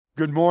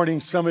Good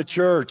morning, Summit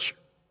Church.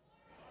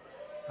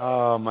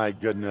 Oh, my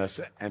goodness.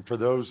 And for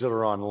those that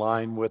are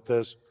online with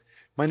us,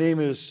 my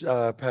name is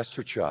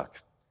Pastor Chuck.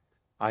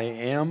 I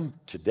am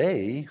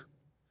today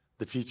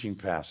the teaching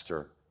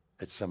pastor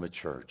at Summit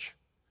Church.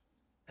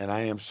 And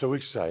I am so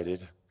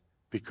excited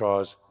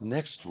because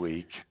next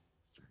week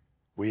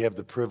we have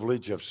the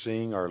privilege of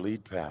seeing our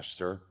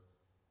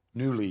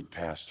new lead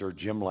pastor,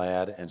 Jim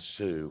Ladd and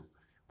Sue,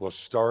 will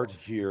start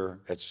here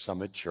at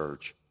Summit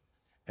Church.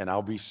 And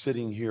I'll be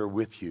sitting here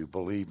with you,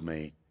 believe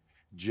me,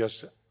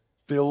 just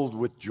filled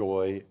with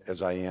joy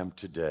as I am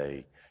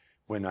today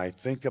when I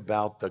think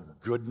about the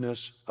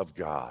goodness of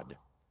God.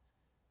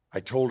 I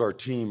told our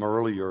team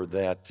earlier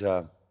that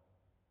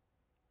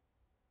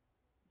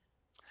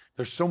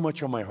there's so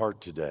much on my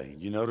heart today.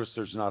 You notice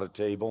there's not a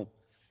table?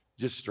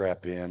 Just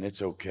strap in.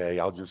 It's okay.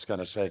 I'm just going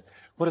to say,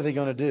 what are they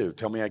going to do?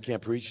 Tell me I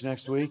can't preach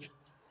next week?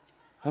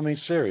 I mean,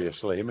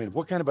 seriously. I mean,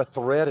 what kind of a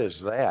threat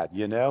is that,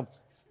 you know?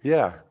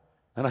 Yeah.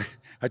 And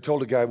I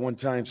told a guy one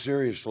time,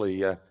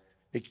 seriously,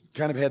 it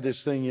kind of had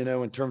this thing,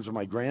 in terms of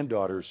my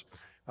granddaughters.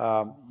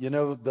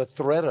 The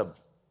threat of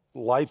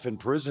life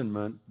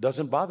imprisonment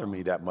doesn't bother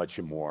me that much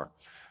anymore.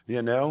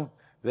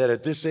 That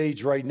at this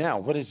age right now,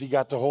 what has he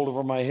got to hold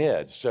over my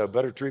head? So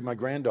better treat my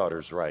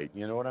granddaughters right.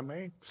 You know what I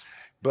mean?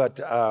 But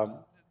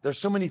there's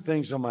so many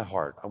things on my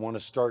heart. I want to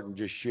start and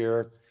just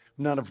share,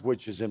 none of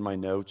which is in my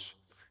notes.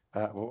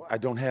 I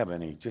don't have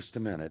any. Just a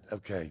minute.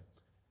 Okay.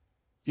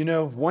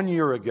 1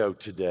 year ago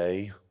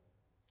today,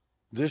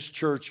 this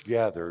church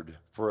gathered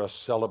for a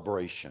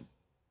celebration.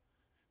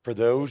 For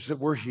those that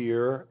were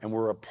here and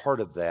were a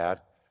part of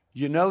that,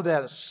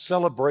 that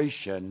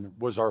celebration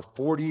was our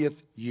 40th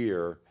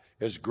year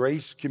as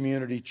Grace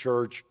Community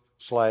Church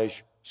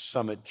 /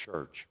 Summit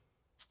Church.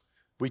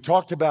 We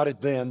talked about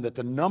it then that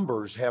the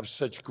numbers have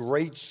such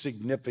great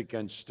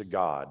significance to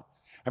God.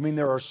 I mean,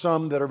 there are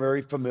some that are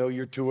very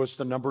familiar to us,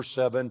 the number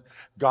 7,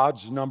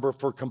 God's number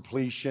for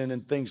completion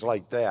and things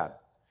like that.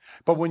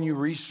 But when you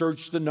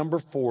research the number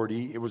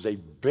 40, it was a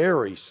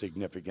very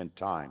significant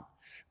time.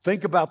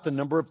 Think about the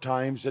number of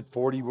times that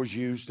 40 was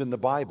used in the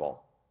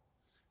Bible.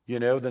 The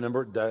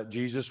number that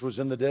Jesus was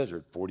in the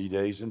desert, 40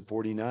 days and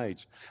 40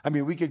 nights. I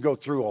mean, we could go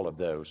through all of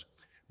those.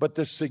 But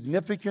the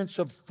significance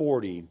of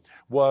 40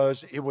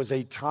 was it was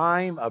a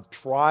time of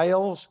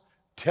trials,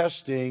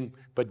 testing,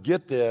 but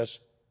get this,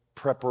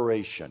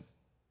 preparation.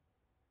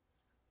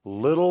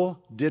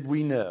 Little did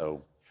we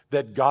know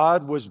that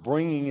God was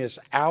bringing us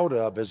out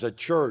of, as a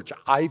church,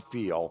 I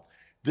feel,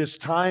 this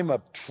time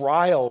of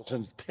trials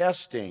and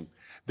testing,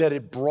 that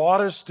it brought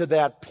us to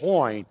that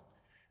point,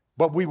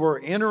 but we were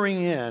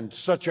entering in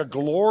such a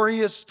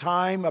glorious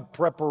time of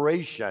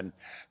preparation,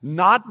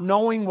 not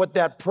knowing what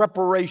that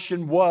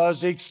preparation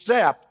was,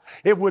 except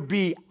it would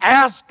be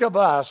asked of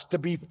us to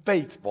be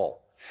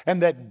faithful,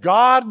 and that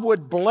God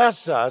would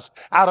bless us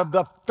out of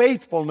the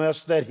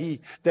faithfulness that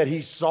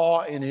he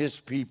saw in his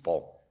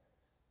people.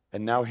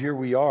 And now here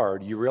we are.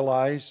 Do you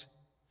realize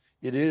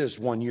it is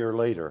 1 year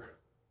later?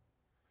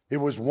 It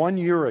was 1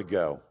 year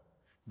ago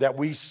that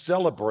we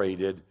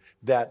celebrated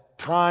that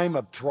time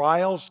of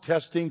trials,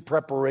 testing,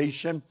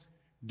 preparation.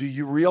 Do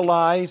you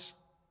realize?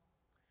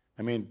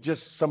 I mean,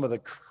 just some of the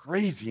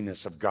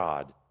craziness of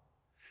God.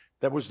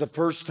 That was the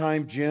first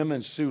time Jim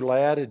and Sue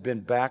Ladd had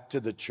been back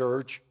to the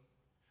church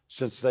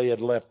since they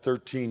had left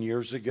 13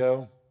 years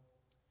ago.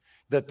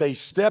 That they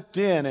stepped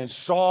in and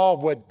saw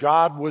what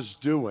God was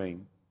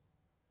doing.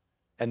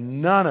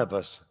 And none of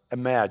us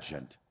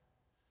imagined,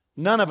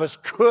 none of us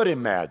could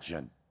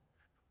imagine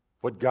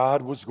what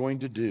God was going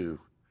to do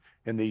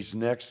in these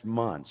next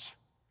months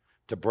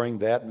to bring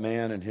that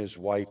man and his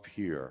wife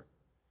here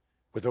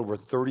with over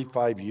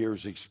 35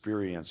 years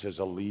experience as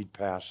a lead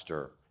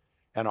pastor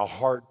and a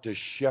heart to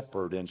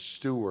shepherd and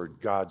steward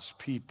God's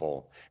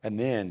people and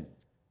then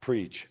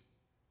preach,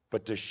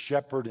 but to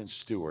shepherd and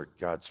steward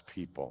God's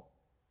people.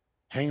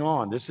 Hang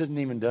on, this isn't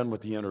even done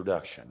with the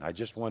introduction. I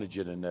just wanted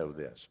you to know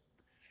this.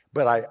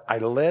 But I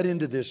led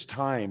into this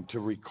time to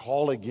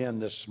recall again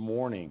this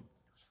morning.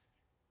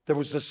 There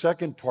was the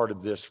second part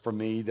of this for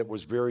me that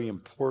was very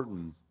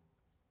important.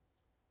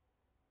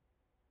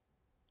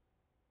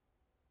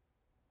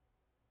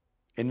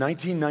 In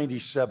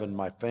 1997,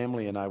 my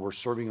family and I were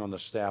serving on the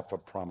staff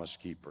of Promise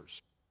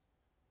Keepers.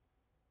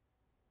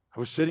 I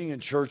was sitting in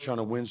church on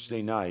a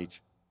Wednesday night.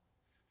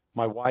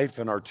 My wife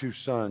and our 2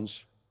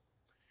 sons.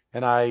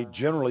 And I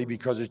generally,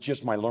 because it's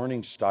just my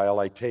learning style,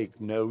 I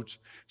take notes.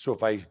 So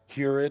if I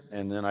hear it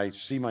and then I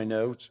see my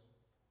notes.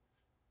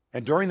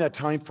 And during that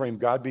time frame,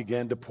 God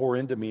began to pour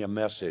into me a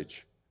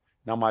message.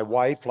 Now, my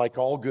wife, like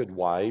all good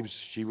wives,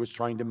 she was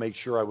trying to make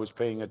sure I was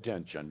paying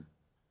attention.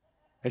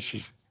 And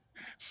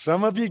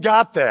some of you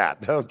got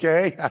that,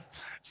 okay?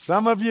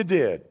 Some of you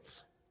did.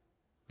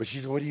 But she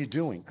said, "What are you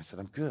doing?" I said,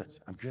 I'm good.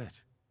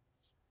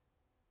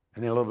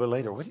 And then a little bit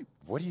later,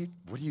 what are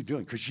you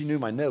doing? Because she knew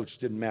my notes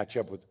didn't match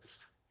up with.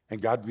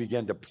 And God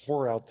began to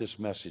pour out this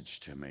message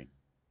to me.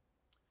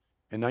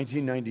 In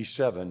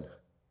 1997,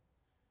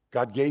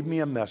 God gave me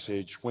a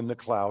message, when the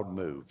cloud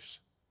moves.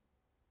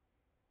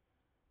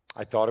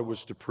 I thought it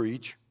was to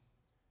preach.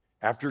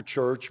 After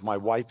church, my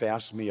wife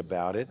asked me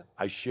about it.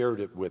 I shared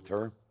it with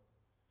her.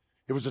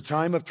 It was a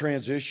time of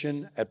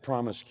transition at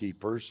Promise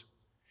Keepers,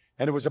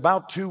 and it was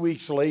about 2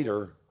 weeks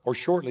later, or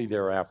shortly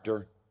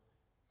thereafter,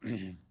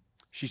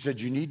 she said,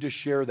 you need to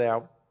share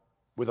that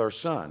with our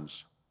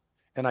sons.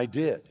 And I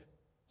did.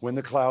 When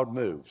the cloud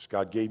moves,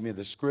 God gave me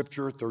the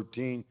scripture,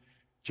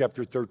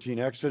 chapter 13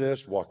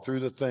 Exodus, walked through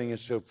the thing and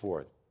so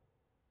forth.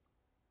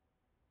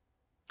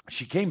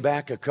 She came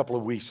back a couple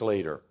of weeks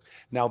later.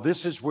 Now,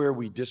 this is where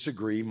we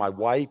disagree. My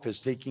wife is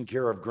taking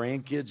care of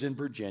grandkids in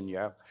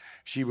Virginia.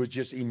 She was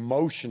just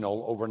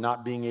emotional over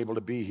not being able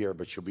to be here,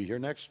 but she'll be here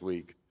next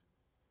week.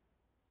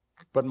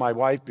 But my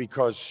wife,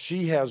 because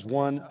she has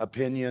one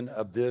opinion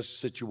of this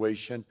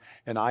situation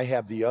and I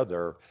have the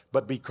other,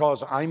 but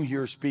because I'm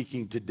here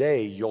speaking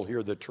today, you'll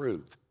hear the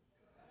truth.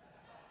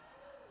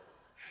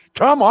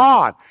 Come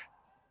on.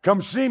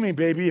 Come see me,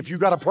 baby, if you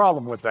got a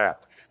problem with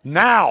that.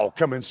 Now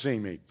come and see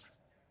me.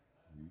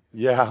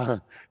 Yeah,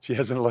 she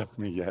hasn't left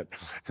me yet.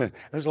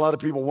 There's a lot of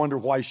people wonder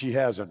why she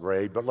hasn't,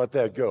 Ray, but let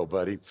that go,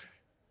 buddy.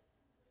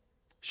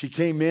 She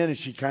came in and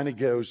she kind of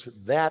goes,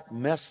 that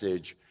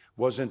message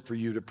wasn't for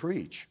you to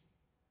preach.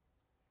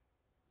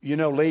 You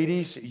know,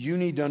 ladies, you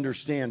need to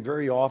understand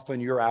very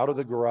often you're out of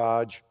the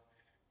garage,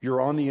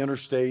 you're on the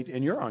interstate,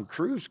 and you're on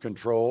cruise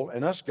control,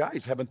 and us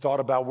guys haven't thought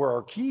about where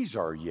our keys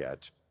are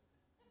yet.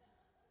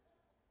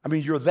 I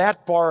mean, you're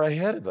that far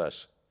ahead of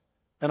us.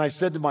 And I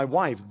said to my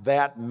wife,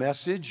 that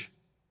message?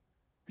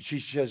 She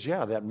says,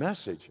 yeah, that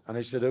message. And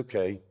I said,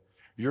 okay,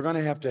 you're going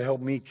to have to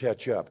help me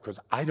catch up because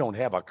I don't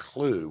have a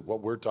clue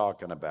what we're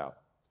talking about.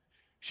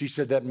 She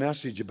said, that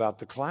message about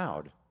the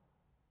cloud.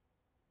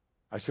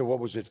 I said, what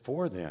was it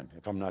for then,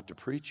 if I'm not to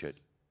preach it?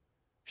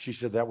 She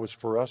said, that was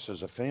for us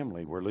as a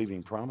family. We're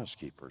leaving Promise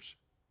Keepers.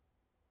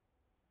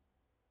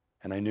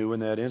 And I knew in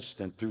that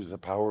instant, through the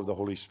power of the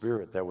Holy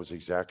Spirit, that was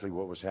exactly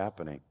what was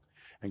happening.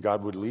 And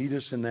God would lead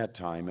us in that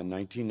time, in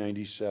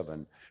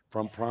 1997,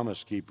 from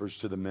Promise Keepers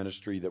to the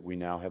ministry that we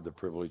now have the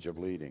privilege of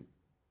leading.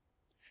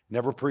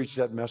 Never preached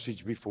that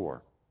message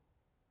before.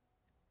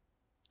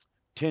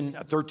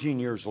 13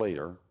 years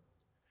later,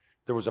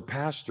 there was a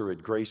pastor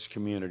at Grace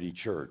Community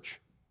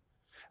Church,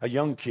 a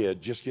young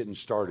kid just getting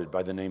started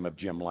by the name of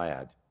Jim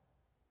Ladd.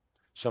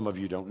 Some of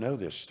you don't know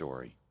this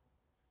story.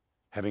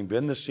 Having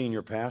been the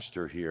senior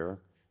pastor here,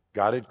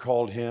 God had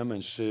called him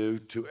and Sue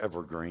to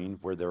Evergreen,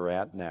 where they're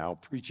at now,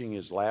 preaching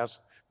his last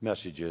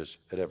messages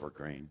at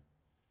Evergreen.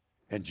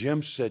 And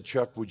Jim said,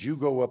 Chuck, would you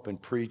go up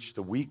and preach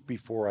the week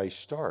before I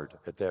start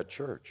at that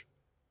church?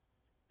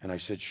 And I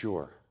said,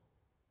 sure.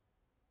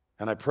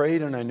 And I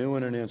prayed, and I knew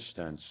in an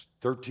instant,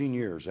 13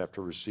 years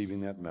after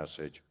receiving that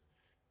message,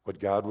 what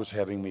God was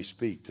having me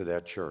speak to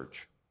that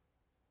church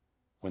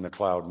when the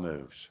cloud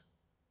moves.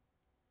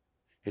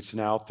 It's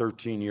now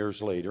 13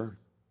 years later.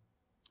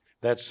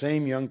 That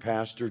same young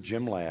pastor,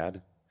 Jim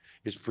Ladd,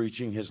 is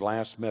preaching his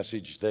last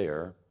message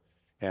there,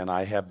 and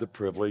I have the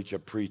privilege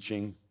of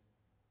preaching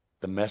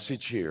the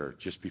message here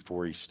just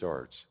before he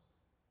starts.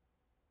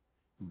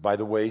 By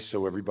the way,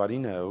 so everybody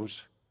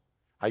knows,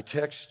 I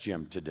text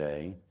Jim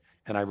today,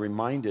 and I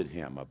reminded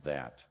him of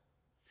that.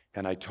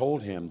 And I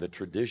told him the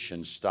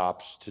tradition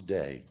stops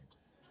today.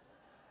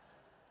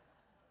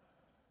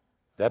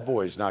 That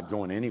boy's not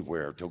going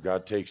anywhere till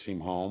God takes him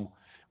home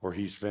or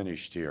he's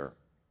finished here.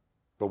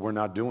 But we're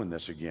not doing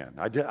this again.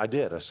 I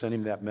did. I sent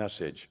him that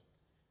message.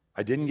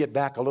 I didn't get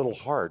back a little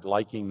heart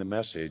liking the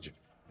message,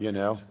 you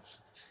know.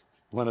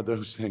 One of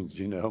those things,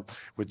 you know,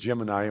 with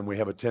Jim and I, and we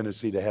have a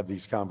tendency to have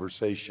these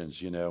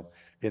conversations, you know,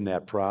 in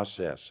that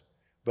process.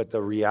 But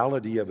the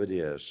reality of it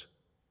is,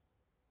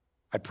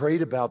 I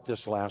prayed about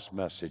this last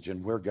message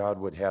and where God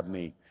would have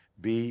me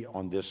be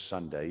on this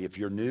Sunday. If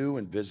you're new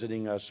and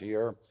visiting us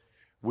here,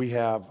 we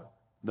have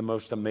the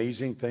most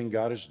amazing thing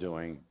God is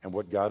doing and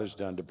what God has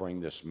done to bring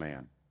this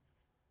man.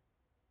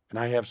 And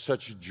I have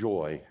such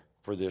joy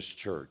for this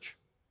church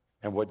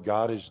and what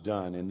God has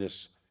done in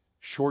this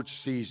short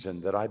season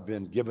that I've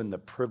been given the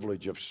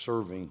privilege of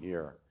serving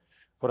here.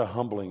 What a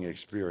humbling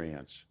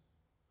experience.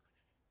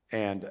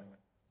 And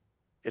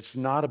it's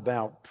not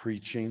about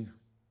preaching.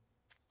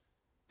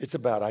 It's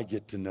about I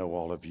get to know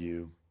all of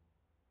you.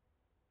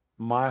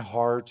 My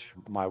heart,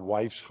 my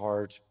wife's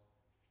heart,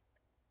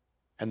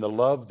 and the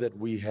love that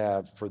we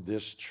have for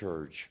this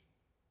church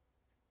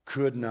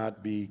could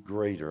not be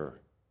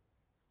greater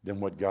than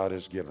what God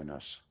has given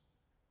us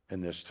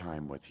in this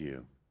time with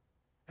you.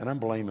 And I'm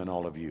blaming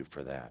all of you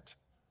for that.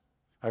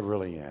 I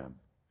really am.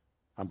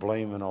 I'm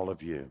blaming all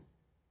of you.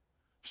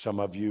 Some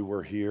of you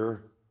were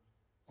here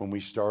when we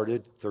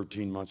started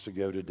 13 months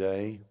ago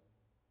today.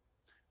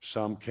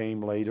 Some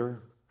came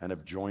later and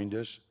have joined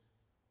us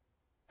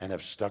and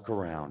have stuck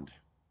around.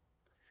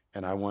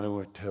 And I want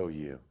to tell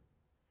you,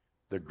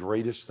 the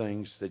greatest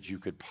things that you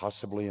could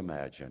possibly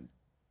imagine,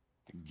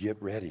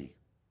 get ready.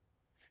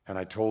 And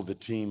I told the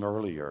team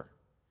earlier,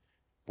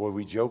 boy,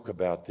 we joke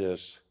about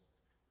this.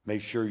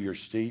 Make sure your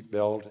seat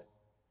belt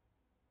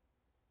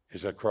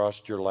is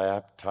across your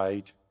lap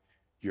tight.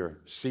 Your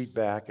seat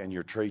back and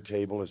your tray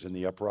table is in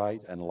the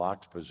upright and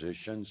locked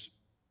positions.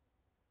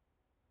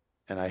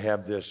 And I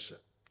have this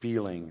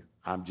feeling,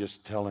 I'm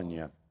just telling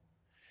you,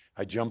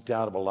 I jumped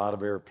out of a lot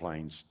of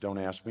airplanes. Don't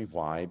ask me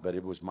why, but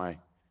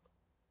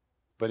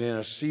but in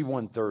a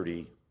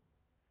C-130,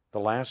 the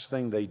last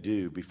thing they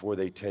do before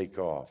they take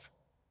off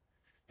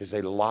is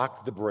they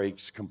lock the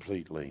brakes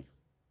completely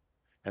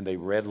and they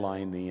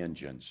redline the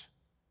engines.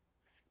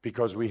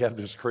 Because we have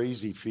this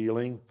crazy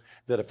feeling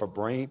that if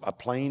a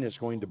plane is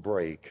going to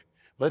break,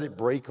 let it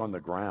break on the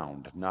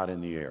ground, not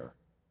in the air.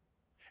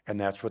 And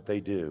that's what they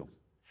do.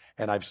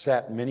 And I've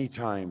sat many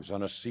times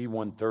on a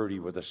C-130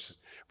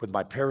 with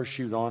my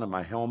parachute on and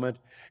my helmet,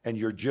 and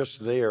you're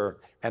just there,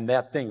 and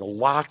that thing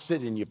locks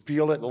it, and you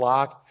feel it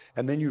lock,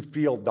 and then you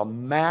feel the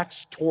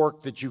max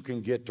torque that you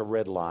can get to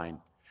redline.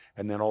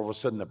 And then all of a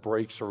sudden the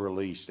brakes are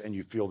released, and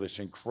you feel this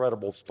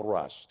incredible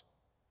thrust.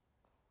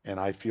 And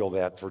I feel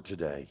that for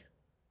today,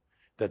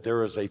 that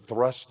there is a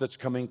thrust that's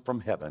coming from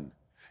heaven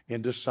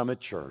into Summit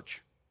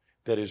Church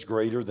that is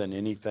greater than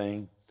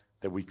anything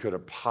that we could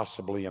have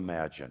possibly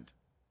imagined.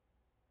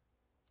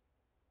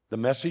 The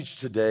message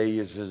today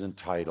is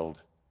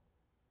entitled,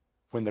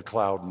 When the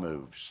Cloud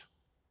Moves.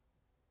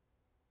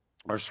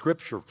 Our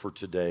scripture for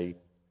today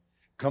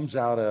comes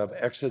out of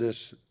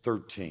Exodus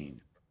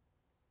 13.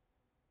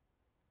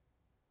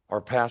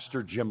 Our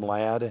pastor, Jim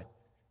Ladd,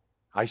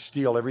 I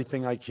steal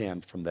everything I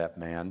can from that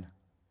man.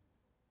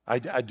 I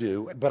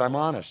do, but I'm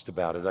honest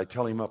about it. I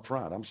tell him up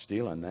front, I'm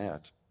stealing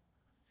that.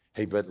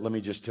 Hey, but let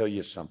me just tell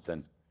you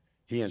something.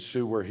 He and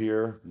Sue were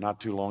here not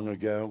too long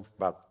ago,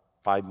 about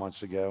 5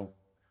 months ago.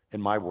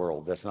 In my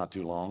world, that's not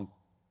too long.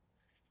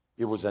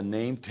 It was a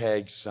name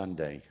tag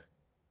Sunday.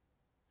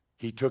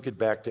 He took it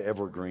back to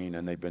Evergreen,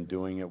 and they've been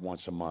doing it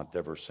once a month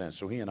ever since.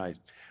 So he and I,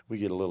 we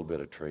get a little bit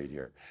of trade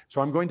here.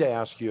 So I'm going to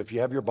ask you, if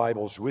you have your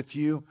Bibles with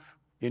you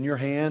in your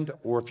hand,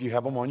 or if you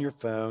have them on your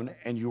phone,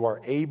 and you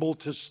are able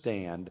to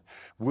stand,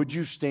 would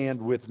you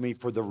stand with me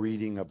for the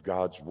reading of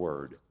God's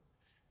Word?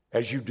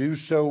 As you do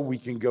so, we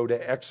can go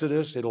to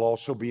Exodus. It'll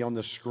also be on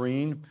the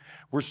screen.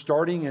 We're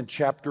starting in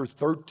chapter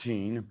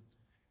 13.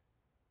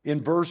 In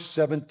verse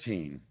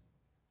 17,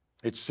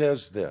 it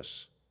says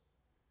this,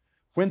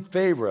 When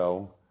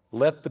Pharaoh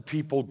let the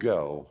people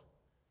go,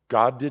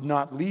 God did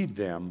not lead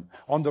them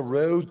on the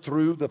road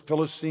through the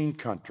Philistine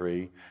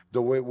country,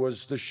 though it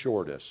was the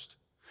shortest.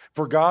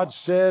 For God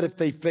said if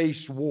they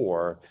faced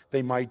war,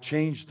 they might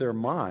change their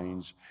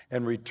minds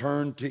and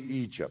return to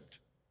Egypt.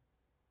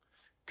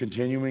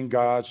 Continuing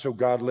so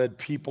God led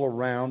people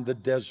around the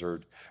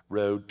desert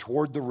road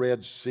toward the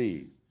Red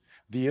Sea.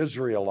 The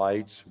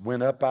Israelites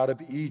went up out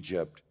of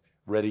Egypt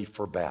ready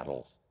for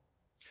battle.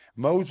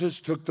 Moses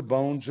took the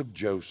bones of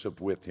Joseph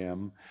with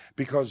him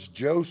because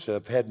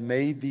Joseph had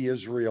made the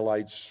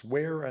Israelites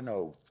swear an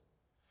oath.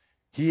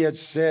 He had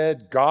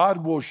said,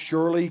 God will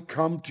surely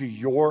come to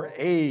your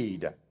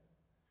aid.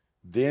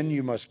 Then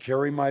you must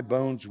carry my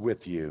bones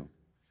with you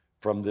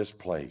from this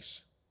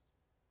place.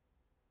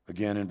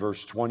 Again, in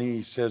verse 20,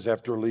 he says,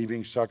 after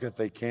leaving Succoth,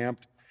 they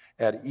camped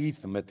at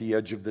Etham at the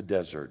edge of the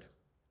desert.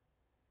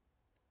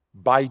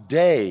 By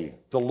day,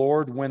 the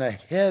Lord went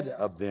ahead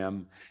of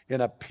them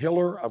in a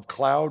pillar of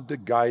cloud to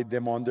guide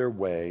them on their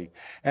way,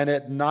 and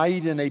at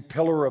night in a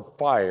pillar of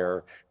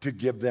fire to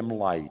give them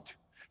light,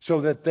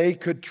 so that they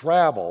could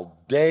travel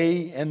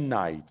day and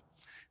night.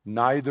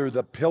 Neither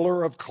the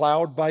pillar of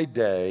cloud by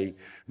day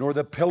nor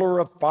the pillar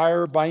of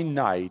fire by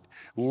night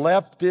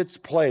left its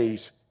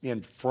place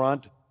in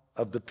front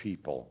of the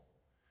people.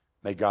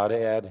 May God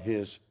add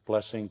his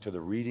blessing to the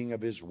reading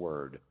of his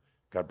word.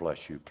 God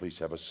bless you. Please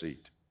have a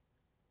seat.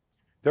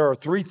 There are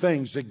three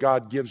things that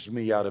God gives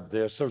me out of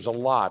this. There's a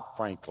lot,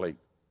 frankly.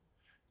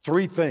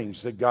 Three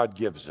things that God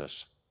gives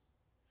us.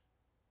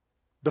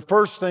 The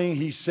first thing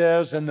he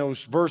says in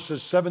those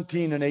verses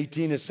 17 and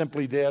 18 is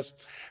simply this: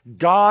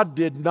 God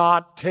did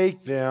not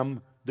take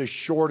them the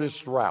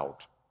shortest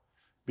route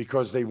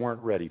because they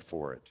weren't ready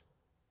for it.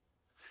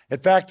 In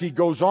fact, he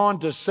goes on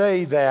to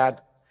say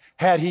that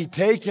had he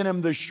taken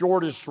them the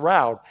shortest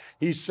route,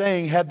 he's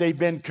saying, had they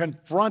been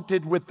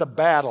confronted with the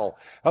battle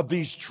of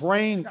these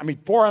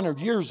 400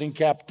 years in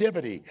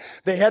captivity,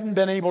 they hadn't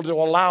been able to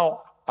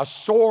allow a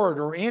sword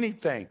or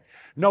anything,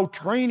 no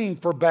training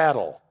for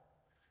battle.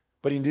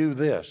 But he knew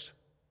this,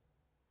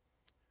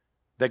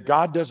 that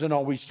God doesn't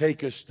always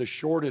take us the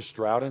shortest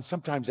route, and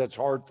sometimes that's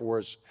hard for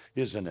us,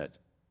 isn't it?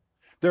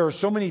 There are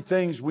so many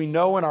things we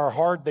know in our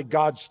heart that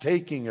God's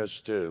taking us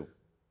to.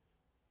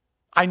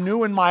 I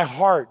knew in my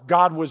heart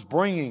God was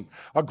bringing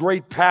a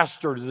great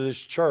pastor to this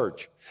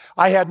church.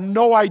 I had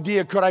no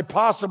idea, could I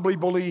possibly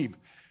believe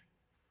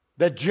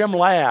that Jim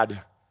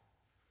Ladd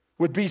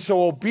would be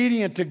so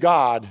obedient to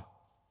God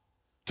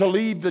to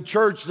lead the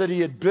church that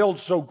he had built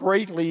so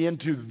greatly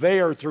into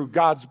there through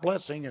God's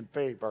blessing and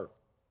favor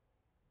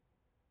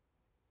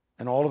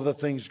and all of the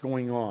things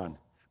going on.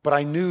 But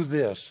I knew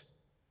this,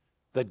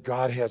 that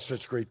God had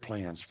such great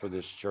plans for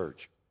this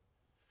church.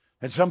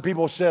 And some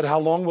people said, how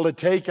long will it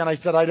take? And I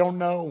said, I don't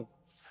know.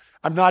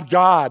 I'm not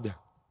God.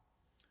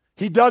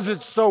 He does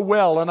it so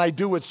well, and I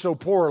do it so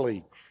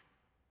poorly.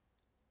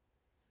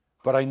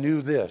 But I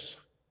knew this.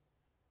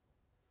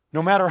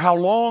 No matter how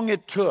long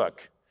it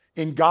took,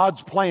 in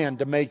God's plan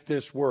to make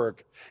this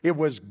work. It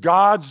was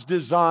God's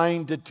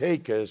design to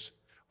take us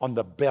on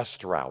the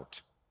best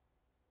route.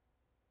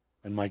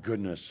 And my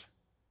goodness,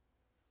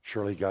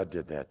 surely God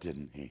did that,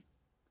 didn't he?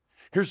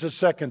 Here's the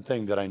second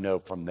thing that I know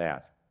from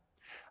that.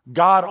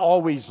 God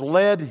always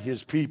led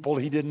his people.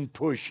 He didn't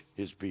push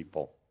his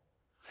people.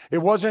 It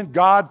wasn't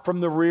God from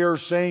the rear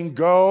saying,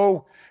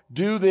 go,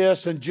 do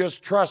this, and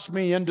just trust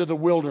me into the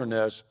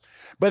wilderness.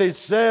 But it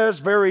says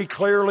very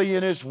clearly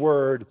in his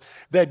word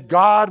that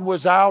God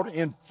was out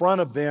in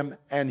front of them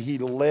and he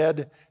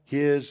led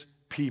his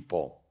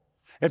people.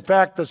 In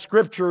fact, the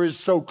scripture is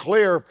so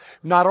clear,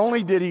 not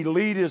only did he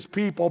lead his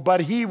people,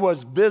 but he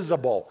was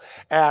visible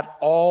at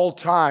all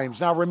times.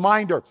 Now,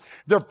 reminder,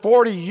 they're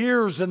 40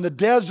 years in the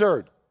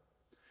desert.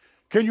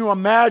 Can you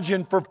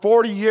imagine for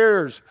 40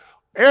 years,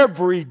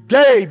 every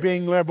day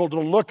being able to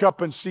look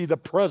up and see the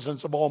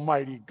presence of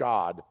Almighty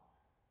God?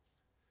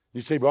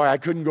 You say, boy, I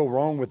couldn't go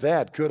wrong with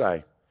that, could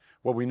I?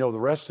 Well, we know the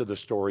rest of the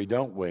story,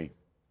 don't we?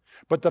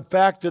 But the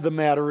fact of the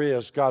matter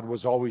is, God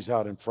was always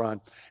out in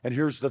front. And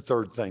here's the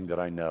third thing that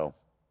I know.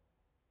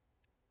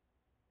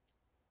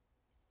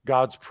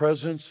 God's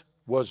presence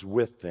was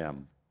with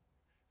them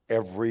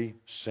every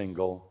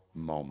single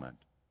moment.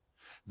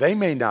 They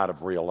may not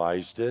have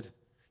realized it.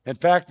 In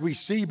fact, we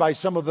see by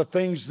some of the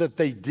things that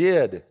they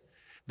did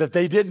that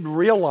they didn't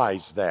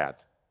realize that.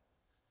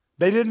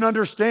 They didn't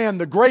understand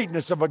the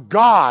greatness of a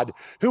God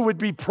who would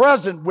be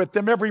present with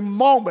them every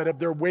moment of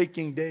their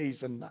waking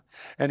days and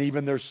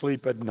even their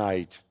sleep at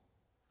night.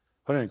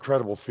 What an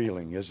incredible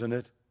feeling, isn't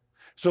it?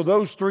 So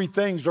those three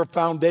things are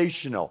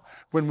foundational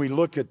when we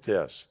look at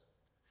this.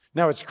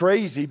 Now, it's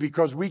crazy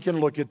because we can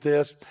look at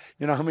this.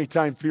 You know, how many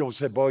times people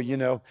say, boy, you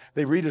know,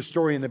 they read a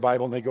story in the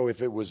Bible and they go,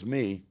 if it was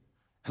me.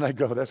 And I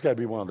go, that's got to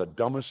be one of the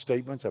dumbest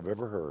statements I've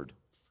ever heard.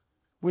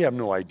 We have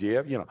no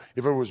idea. You know,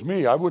 if it was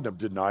me, I wouldn't have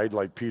denied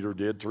like Peter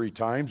did 3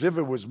 times. If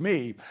it was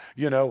me,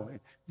 you know,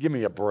 give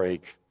me a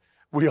break.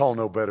 We all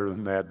know better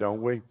than that,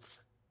 don't we?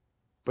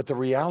 But the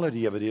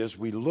reality of it is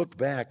we look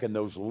back and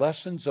those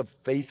lessons of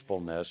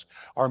faithfulness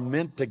are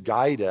meant to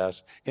guide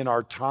us in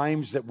our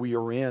times that we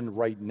are in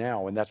right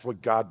now. And that's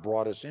what God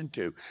brought us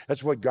into.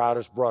 That's what God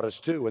has brought us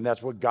to. And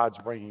that's what God's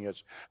bringing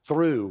us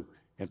through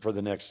and for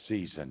the next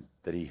season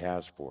that he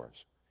has for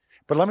us.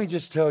 But let me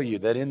just tell you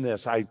that in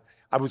this, I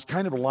was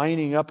kind of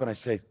lining up and I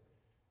say,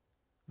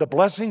 the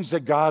blessings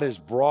that God has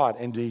brought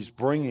and he's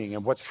bringing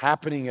and what's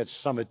happening at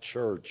Summit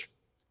Church.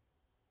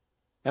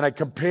 And I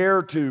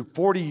compare to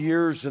 40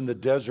 years in the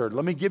desert.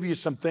 Let me give you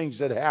some things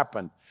that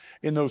happened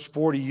in those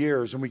 40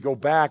 years. And we go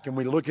back and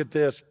we look at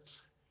this.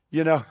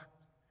 You know,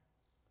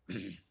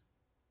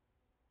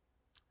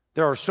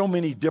 there are so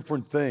many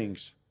different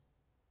things.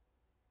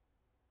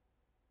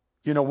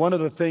 You know, one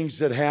of the things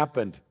that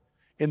happened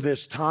in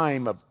this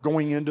time of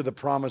going into the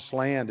promised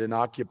land and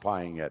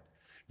occupying it.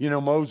 You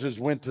know, Moses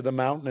went to the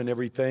mountain and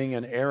everything,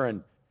 and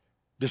Aaron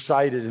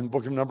decided in the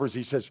book of Numbers,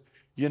 he says,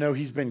 you know,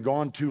 he's been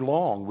gone too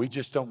long. We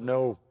just don't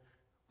know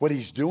what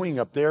he's doing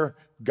up there.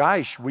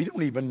 Gosh, we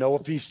don't even know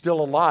if he's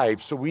still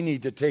alive, so we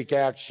need to take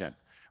action,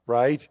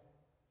 right?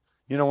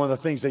 You know, one of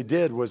the things they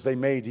did was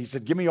he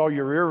said, give me all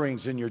your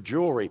earrings and your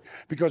jewelry.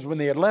 Because when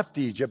they had left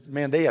Egypt,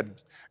 man,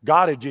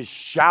 God had just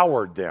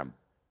showered them,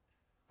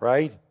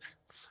 right?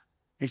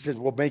 He says,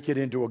 we'll make it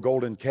into a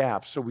golden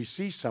calf so we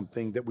see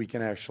something that we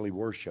can actually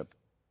worship.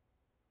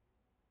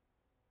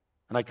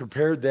 And I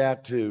compared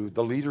that to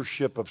the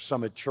leadership of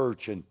Summit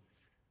Church in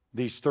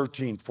these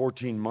 13,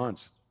 14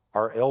 months,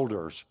 our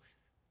elders,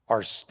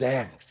 our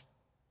staff,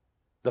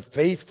 the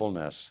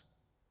faithfulness,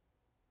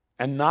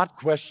 and not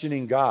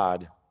questioning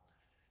God.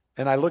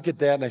 And I look at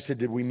that and I said,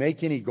 did we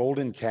make any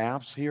golden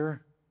calves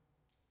here?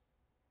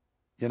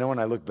 You know, when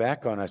I look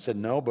back on it, I said,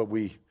 no, but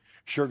we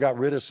sure got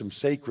rid of some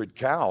sacred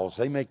cows.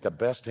 They make the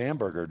best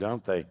hamburger,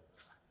 don't they?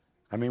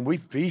 I mean, we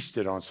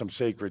feasted on some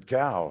sacred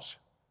cows.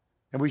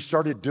 And we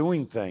started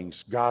doing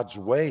things God's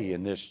way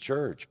in this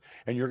church.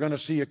 And you're going to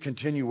see a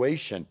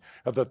continuation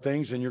of the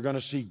things, and you're going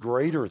to see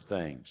greater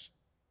things.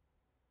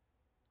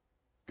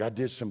 God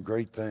did some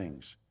great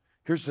things.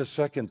 Here's the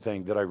second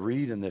thing that I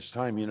read in this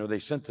time. You know, they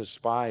sent the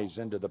spies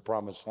into the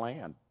promised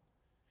land.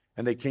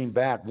 And they came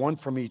back, one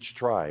from each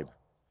tribe.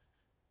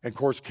 And of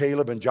course,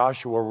 Caleb and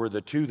Joshua were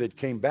the two that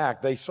came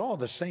back. They saw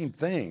the same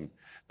thing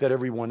that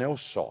everyone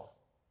else saw.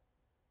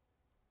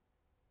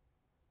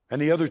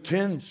 And the other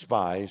 10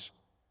 spies,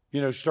 you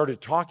know,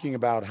 started talking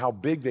about how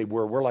big they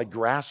were. We're like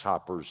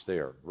grasshoppers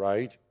there,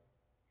 right?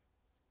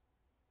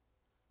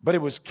 But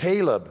it was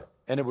Caleb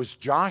and it was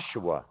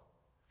Joshua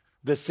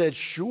that said,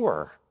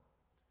 sure.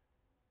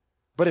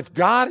 But if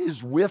God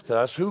is with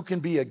us, who can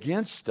be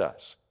against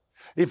us?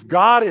 If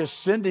God is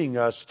sending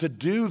us to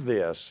do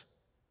this,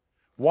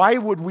 why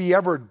would we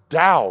ever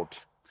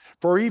doubt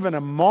for even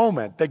a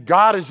moment that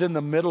God is in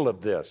the middle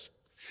of this?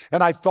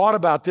 And I thought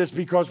about this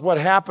because what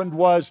happened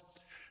was,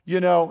 you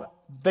know,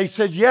 they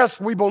said, yes,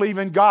 we believe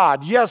in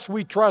God. Yes,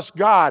 we trust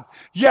God.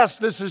 Yes,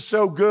 this is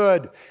so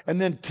good. And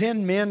then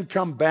 10 men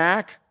come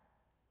back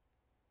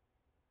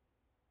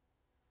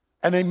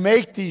and they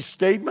make these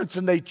statements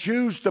and they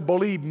choose to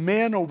believe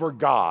men over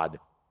God.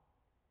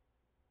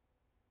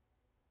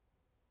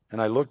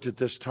 And I looked at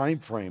this time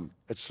frame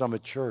at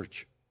Summit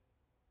Church.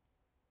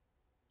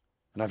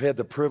 And I've had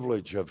the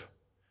privilege of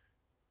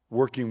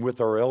working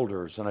with our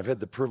elders, and I've had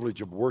the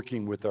privilege of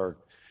working with our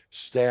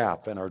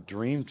staff and our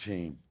dream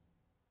team.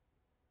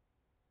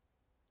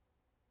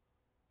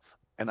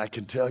 And I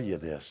can tell you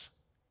this,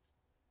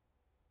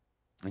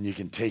 and you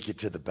can take it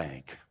to the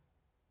bank.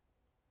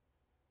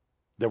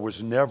 There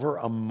was never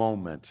a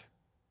moment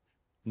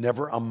in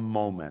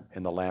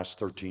the last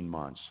 13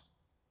 months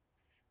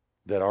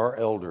that our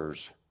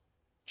elders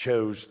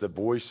chose the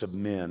voice of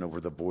men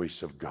over the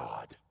voice of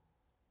God.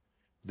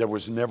 There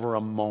was never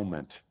a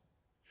moment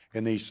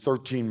in these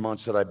 13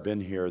 months that I've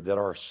been here that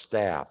our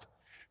staff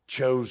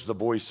chose the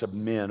voice of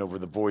men over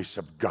the voice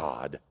of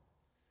God,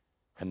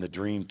 and the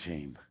dream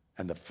team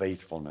and the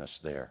faithfulness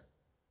there.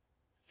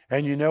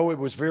 And you know, it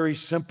was very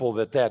simple,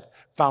 that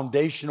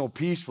foundational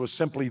piece was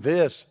simply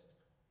this.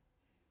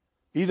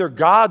 Either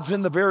God's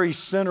in the very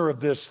center of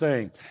this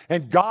thing,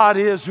 and God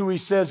is who he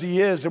says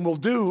he is and will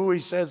do who he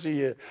says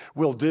he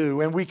will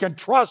do, and we can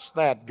trust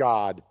that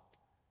God,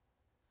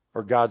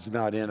 or God's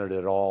not in it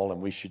at all,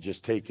 and we should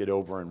just take it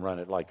over and run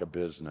it like a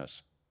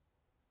business.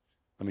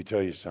 Let me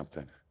tell you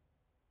something.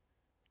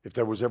 If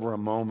there was ever a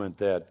moment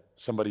that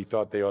somebody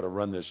thought they ought to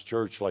run this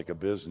church like a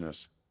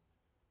business,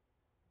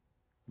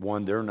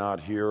 one, they're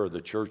not here, or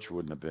the church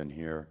wouldn't have been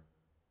here.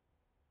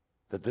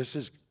 That this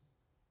is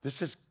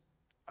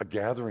a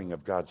gathering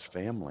of God's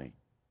family.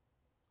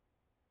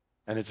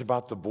 And it's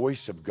about the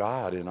voice of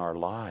God in our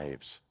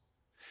lives.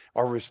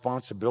 Our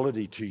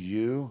responsibility to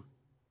you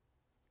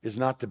is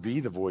not to be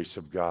the voice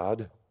of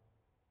God,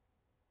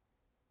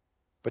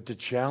 but to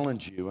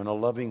challenge you in a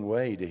loving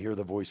way to hear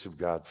the voice of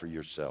God for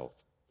yourself.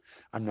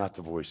 I'm not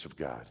the voice of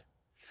God.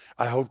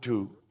 I hope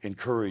to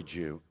encourage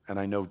you, and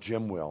I know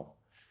Jim will,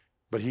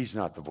 but he's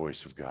not the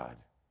voice of God.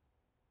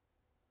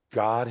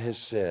 God has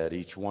said,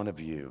 each one of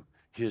you,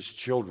 his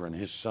children,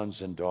 his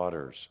sons and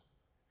daughters,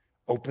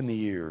 open the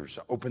ears,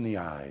 open the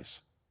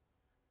eyes.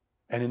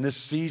 And in this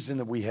season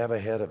that we have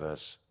ahead of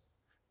us,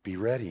 be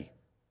ready.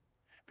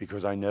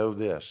 Because I know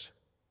this,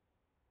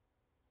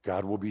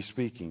 God will be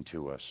speaking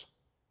to us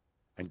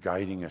and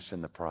guiding us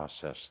in the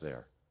process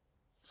there.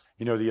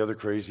 You know the other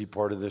crazy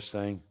part of this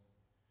thing?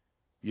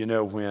 You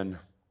know, when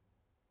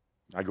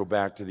I go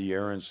back to the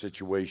Aaron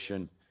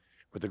situation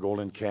with the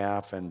golden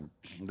calf, and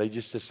they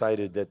just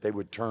decided that they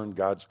would turn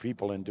God's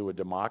people into a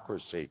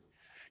democracy.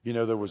 You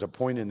know, there was a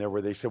point in there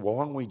where they said, well,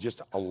 why don't we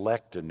just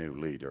elect a new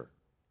leader?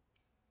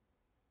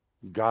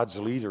 God's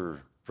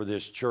leader for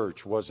this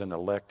church wasn't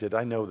elected.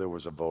 I know there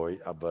was a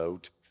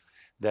vote.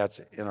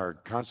 That's in our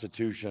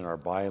Constitution, our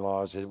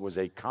bylaws. It was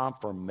a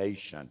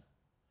confirmation.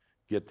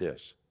 Get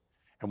this.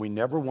 And we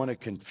never want to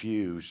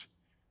confuse.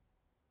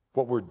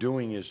 What we're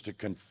doing is to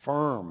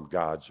confirm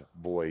God's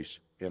voice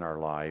in our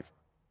life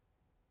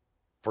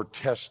for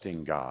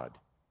testing God.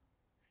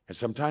 And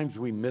sometimes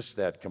we miss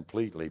that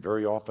completely.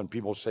 Very often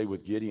people say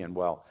with Gideon,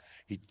 well,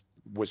 he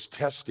was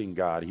testing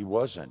God. He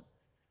wasn't.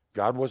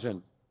 God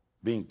wasn't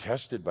being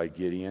tested by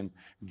Gideon.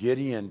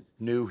 Gideon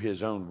knew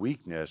his own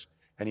weakness,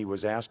 and he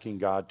was asking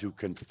God to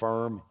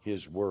confirm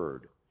his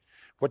word.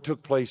 What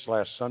took place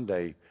last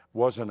Sunday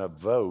wasn't a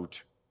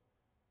vote.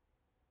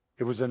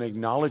 It was an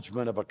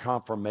acknowledgement of a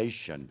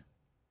confirmation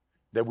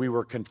that we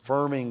were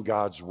confirming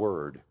God's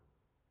word.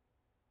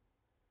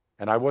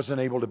 And I wasn't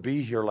able to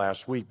be here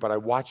last week, but I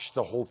watched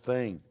the whole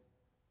thing.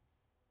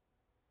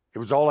 It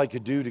was all I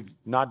could do to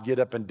not get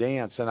up and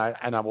dance. And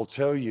I will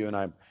tell you, and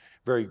I'm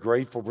very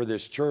grateful for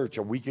this church.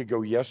 A week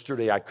ago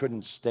yesterday, I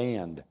couldn't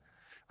stand.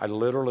 I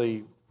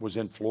literally was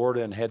in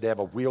Florida and had to have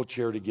a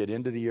wheelchair to get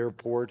into the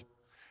airport,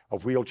 a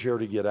wheelchair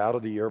to get out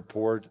of the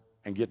airport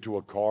and get to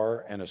a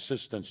car, and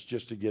assistance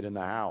just to get in the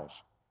house.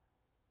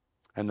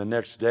 And the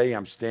next day,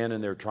 I'm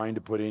standing there trying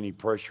to put any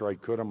pressure I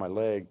could on my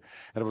leg,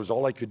 and it was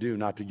all I could do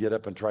not to get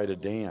up and try to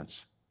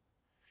dance.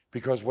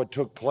 Because what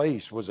took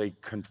place was a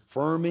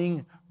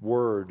confirming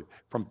word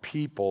from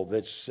people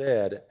that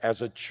said,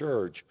 as a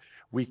church,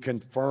 we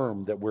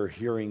confirm that we're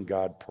hearing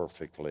God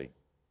perfectly.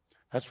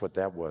 That's what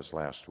that was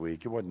last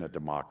week. It wasn't a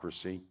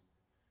democracy.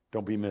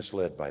 Don't be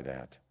misled by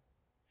that.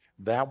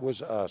 That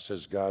was us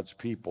as God's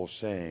people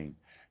saying,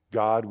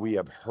 God, we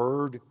have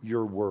heard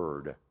your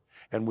word,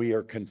 and we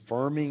are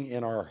confirming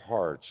in our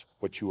hearts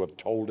what you have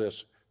told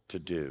us to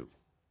do.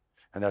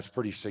 And that's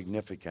pretty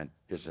significant,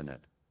 isn't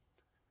it?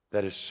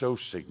 That is so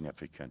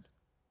significant.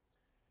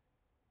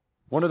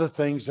 One of the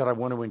things that I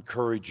want to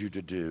encourage you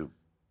to do,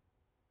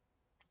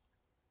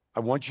 I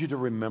want you to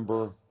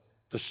remember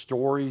the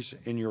stories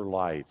in your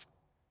life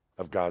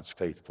of God's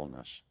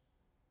faithfulness.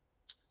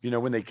 You know,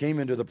 when they came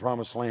into the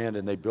promised land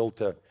and they built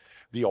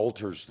the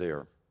altars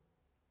there,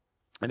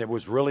 and it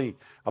was really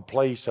a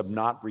place of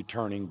not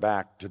returning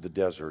back to the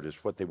desert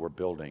is what they were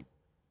building.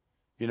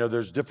 You know,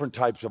 there's different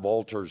types of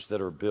altars that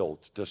are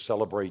built to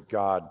celebrate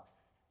God,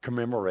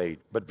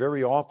 commemorate, but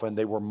very often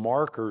they were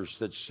markers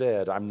that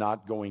said, I'm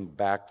not going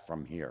back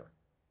from here.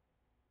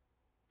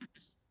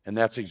 And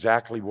that's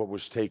exactly what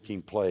was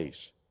taking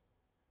place.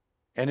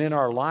 And in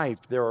our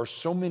life, there are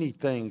so many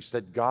things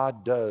that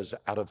God does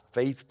out of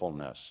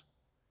faithfulness.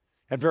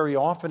 And very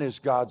often as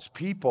God's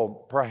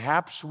people,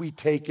 perhaps we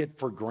take it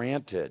for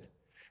granted.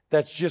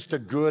 That's just a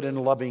good and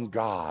loving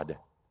God.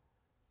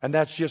 And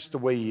that's just the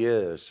way He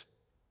is.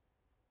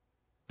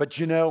 But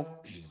you know,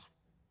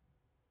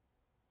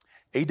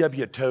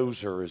 A.W.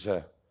 Tozer is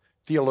a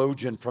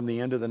theologian from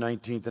the end of the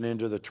 19th and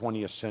into the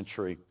 20th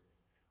century.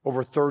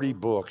 Over 30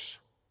 books.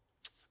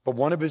 But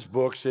one of his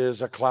books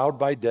is A Cloud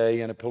by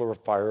Day and a Pillar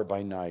of Fire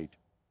by Night.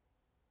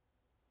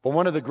 But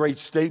one of the great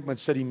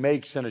statements that he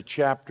makes in a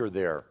chapter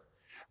there,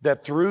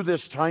 that through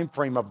this time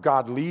frame of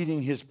God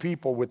leading His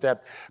people with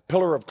that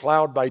pillar of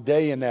cloud by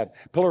day and that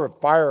pillar of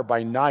fire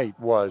by night,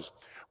 was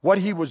what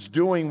He was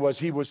doing was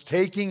He was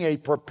taking a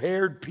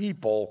prepared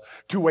people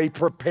to a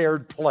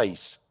prepared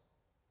place.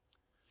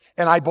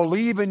 And I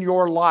believe in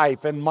your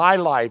life and my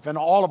life and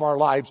all of our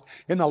lives,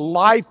 in the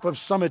life of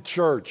Summit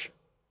Church,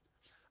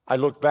 I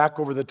look back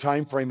over the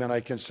time frame and I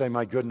can say,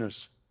 my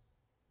goodness,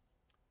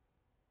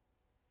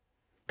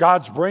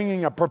 God's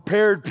bringing a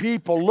prepared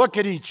people. Look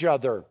at each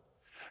other.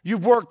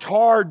 You've worked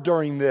hard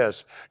during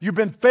this. You've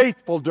been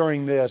faithful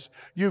during this.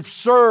 You've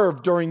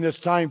served during this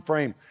time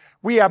frame.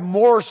 We have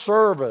more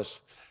service,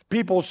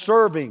 people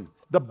serving,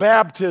 the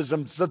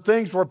baptisms, the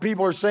things where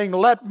people are saying,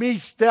 let me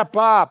step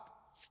up.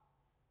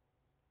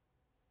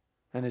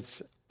 And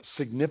it's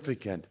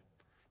significant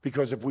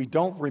because if we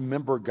don't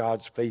remember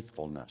God's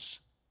faithfulness,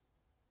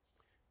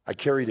 I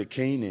carried a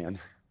cane in.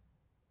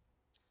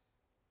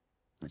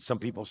 And some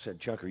people said,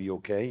 Chuck, are you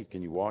okay?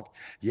 Can you walk?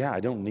 Yeah, I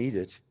don't need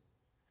it.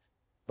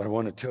 But I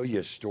want to tell you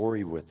a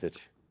story with it.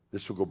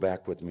 This will go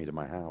back with me to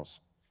my house.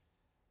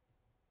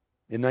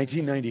 In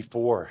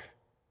 1994,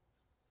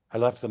 I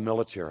left the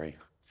military.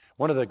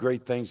 One of the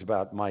great things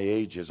about my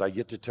age is I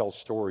get to tell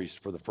stories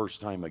for the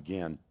first time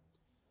again.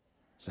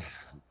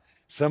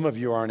 Some of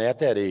you aren't at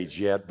that age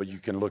yet, but you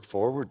can look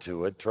forward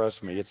to it.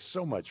 Trust me, it's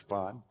so much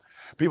fun.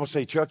 People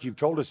say, Chuck, you've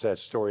told us that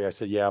story. I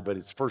said, yeah, but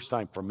it's first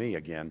time for me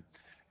again.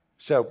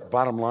 So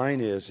bottom line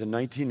is, in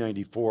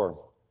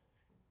 1994,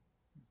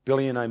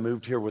 Billy and I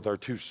moved here with our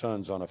two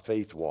sons on a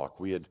faith walk.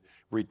 We had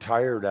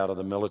retired out of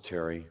the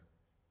military.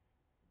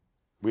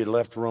 We had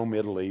left Rome,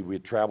 Italy. We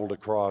had traveled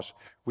across.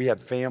 We had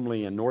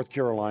family in North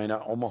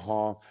Carolina,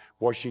 Omaha,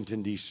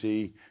 Washington,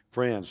 D.C.,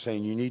 friends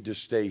saying, you need to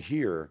stay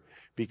here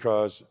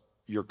because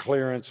your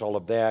clearance, all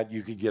of that,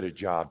 you could get a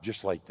job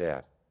just like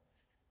that.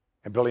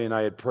 And Billy and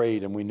I had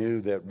prayed, and we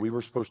knew that we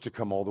were supposed to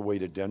come all the way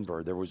to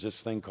Denver. There was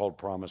this thing called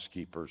Promise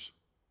Keepers.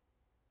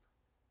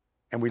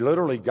 And we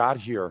literally got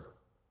here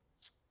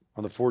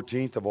on the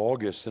 14th of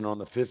August, and on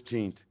the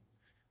 15th,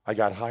 I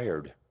got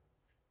hired.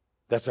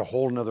 That's a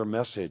whole nother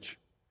message.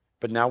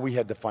 But now we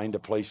had to find a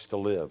place to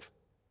live.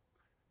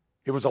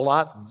 It was a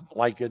lot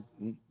like it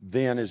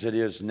then as it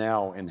is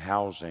now in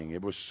housing.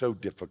 It was so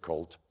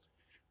difficult.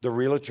 The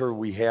realtor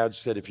we had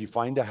said, if you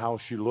find a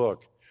house you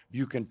look,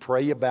 you can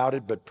pray about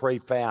it, but pray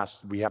fast.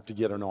 We have to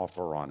get an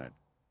offer on it.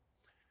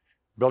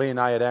 Billy and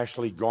I had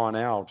actually gone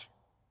out,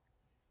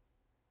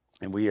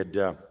 and we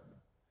had...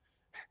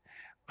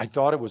 I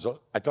thought it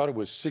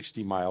was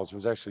 60 miles. It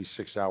was actually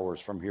 6 hours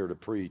from here to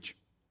preach.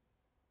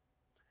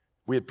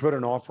 We had put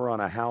an offer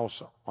on a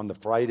house on the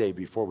Friday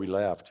before we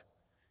left,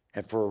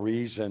 and for a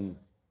reason,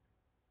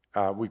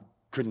 we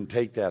couldn't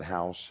take that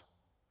house.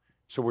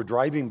 So we're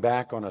driving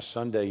back on a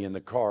Sunday in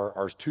the car.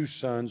 Our two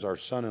sons, our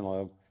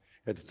son-in-law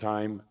at the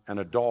time, and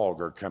a dog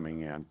are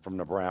coming in from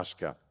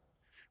Nebraska.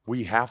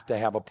 We have to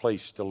have a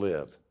place to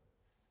live.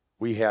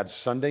 We had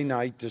Sunday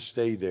night to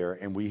stay there,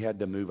 and we had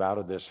to move out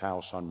of this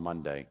house on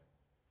Monday.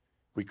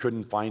 We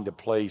couldn't find a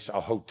place, a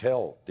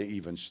hotel, to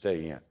even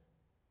stay in.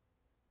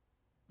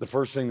 The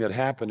first thing that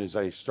happened is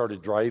I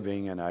started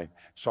driving and I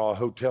saw a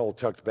hotel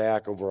tucked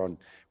back over on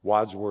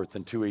Wadsworth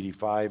and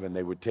 285, and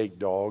they would take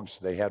dogs.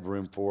 They had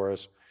room for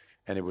us,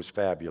 and it was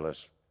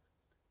fabulous.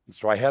 And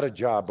so I had a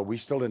job, but we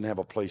still didn't have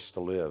a place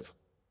to live.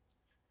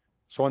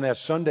 So on that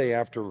Sunday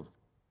after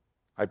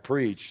I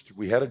preached,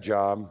 we had a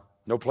job,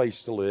 no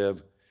place to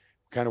live,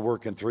 kind of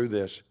working through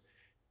this.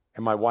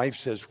 And my wife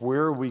says,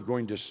 where are we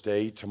going to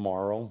stay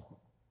tomorrow?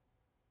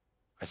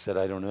 I said,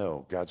 I don't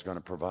know. God's going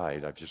to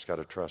provide. I've just got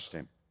to trust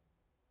Him.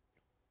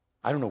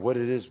 I don't know what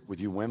it is with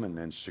you women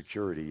and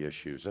security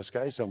issues. Us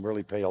guys don't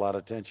really pay a lot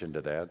of attention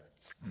to that.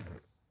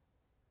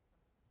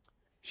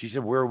 She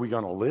said, where are we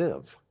going to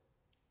live?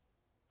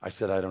 I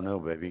said, I don't know,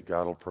 baby.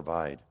 God will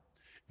provide.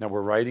 Now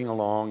we're riding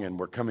along and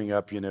we're coming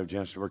up,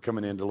 Jensen, we're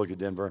coming in to look at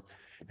Denver.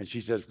 And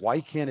she says, why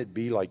can't it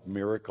be like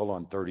Miracle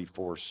on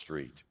 34th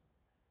Street?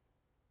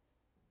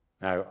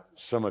 Now,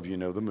 some of you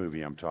know the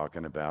movie I'm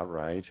talking about,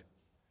 right?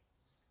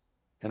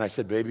 And I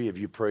said, baby, have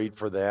you prayed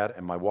for that?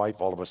 And my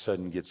wife all of a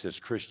sudden gets this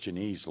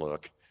Christianese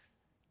look.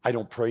 I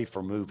don't pray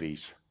for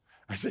movies.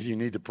 I said, you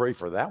need to pray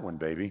for that one,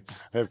 baby.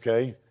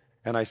 Okay?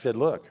 And I said,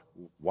 look,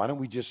 why don't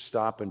we just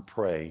stop and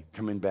pray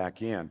coming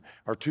back in?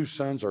 Our two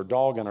sons, our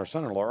dog, and our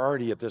son-in-law are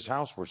already at this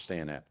house we're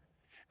staying at.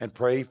 And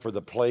pray for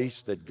the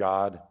place that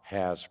God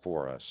has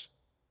for us.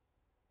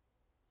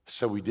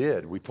 So we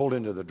did. We pulled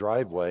into the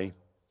driveway.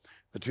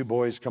 The two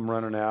boys come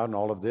running out and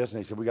all of this. And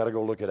they said, we got to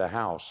go look at a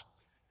house.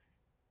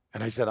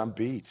 And I said, I'm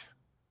beat.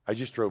 I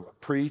just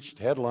preached,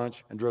 had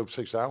lunch, and drove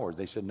 6 hours.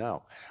 They said,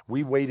 no,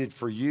 we waited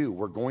for you.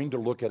 We're going to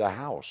look at a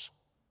house.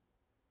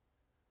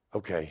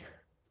 Okay.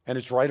 And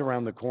it's right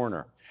around the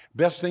corner.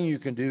 Best thing you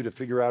can do to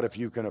figure out if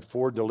you can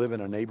afford to live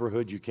in a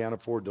neighborhood you can't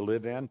afford to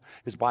live in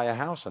is buy a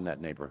house in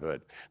that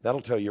neighborhood.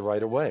 That'll tell you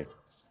right away.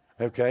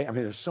 Okay? I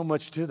mean, there's so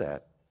much to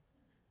that.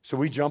 So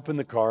we jump in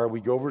the car. We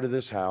go over to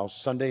this house.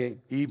 Sunday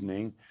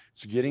evening.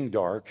 It's getting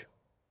dark.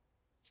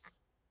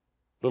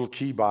 Little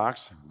key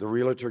box. The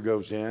realtor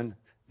goes in.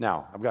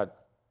 Now, I've got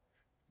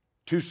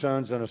 2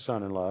 sons and a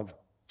son-in-law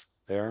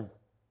there.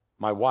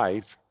 My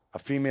wife, a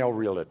female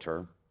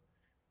realtor.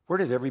 Where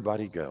did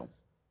everybody go?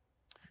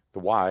 The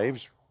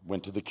wives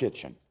went to the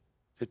kitchen.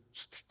 They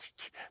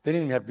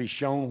didn't even have to be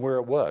shown where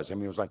it was. I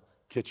mean, it was like,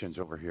 kitchen's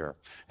over here.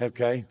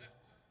 Okay?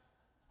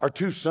 Our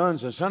 2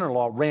 sons and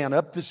son-in-law ran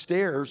up the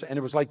stairs, and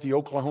it was like the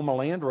Oklahoma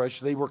land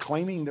rush. They were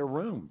claiming their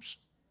rooms.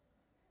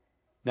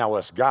 Now,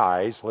 us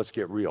guys, let's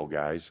get real,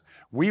 guys.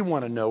 We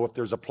want to know if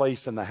there's a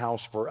place in the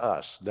house for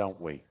us, don't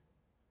we?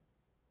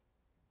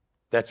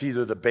 That's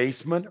either the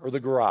basement or the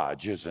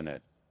garage, isn't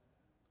it?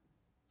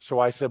 So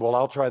I said, well,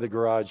 I'll try the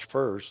garage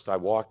first. I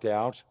walked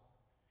out,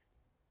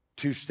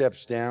 2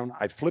 steps down.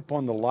 I flip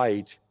on the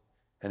light,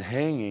 and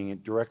hanging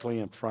directly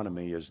in front of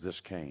me is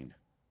this cane.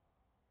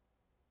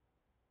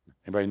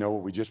 Anybody know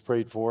what we just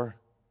prayed for?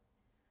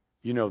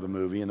 You know the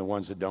movie, and the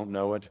ones that don't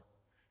know it,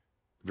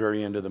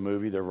 very end of the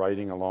movie, they're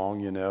riding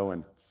along,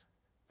 and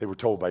they were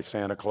told by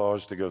Santa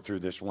Claus to go through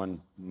this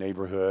one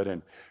neighborhood.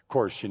 And of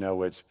course,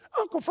 it's,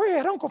 Uncle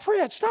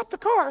Fred, stop the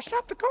car,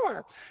 stop the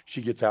car.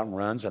 She gets out and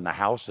runs, and the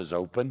house is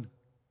open.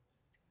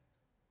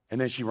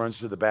 And then she runs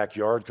to the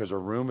backyard because her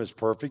room is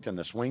perfect and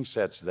the swing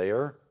set's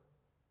there.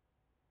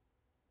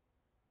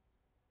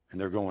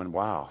 And they're going,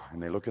 wow.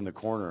 And they look in the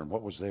corner, and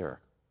what was there?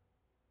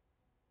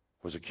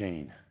 It was a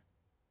cane.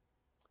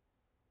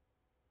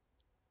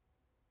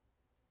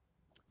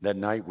 That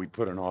night, we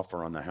put an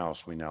offer on the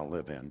house we now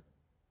live in.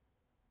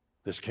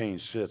 This cane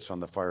sits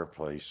on the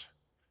fireplace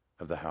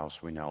of the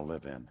house we now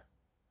live in.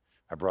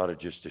 I brought it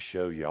just to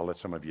show you. I'll let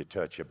some of you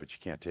touch it, but you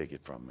can't take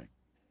it from me.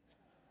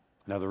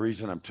 Now, the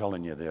reason I'm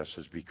telling you this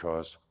is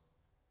because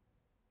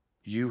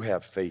you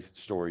have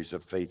stories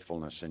of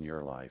faithfulness in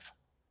your life.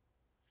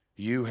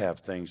 You have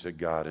things that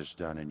God has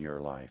done in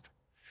your life.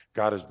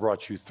 God has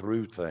brought you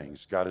through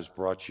things. God has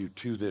brought you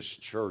to this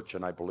church,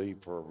 and I believe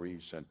for a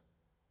reason.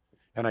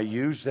 And I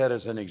use that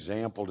as an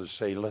example to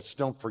say, let's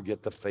don't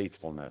forget the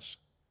faithfulness.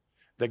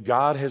 That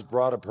God has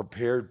brought a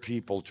prepared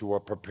people to a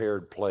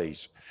prepared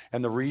place.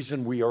 And the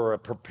reason we are a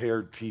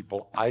prepared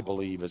people, I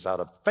believe, is out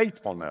of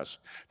faithfulness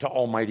to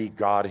Almighty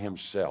God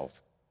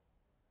Himself.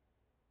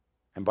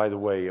 And by the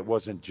way, it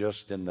wasn't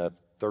just in the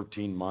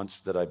 13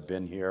 months that I've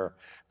been here.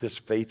 This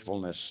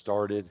faithfulness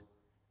started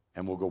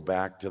and will go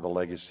back to the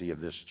legacy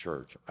of this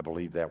church. I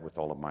believe that with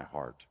all of my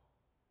heart.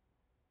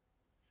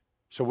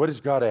 So what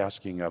is God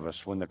asking of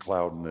us when the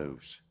cloud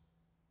moves?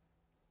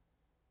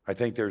 I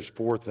think there's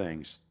 4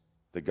 things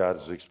that God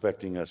is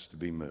expecting us to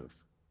be moved.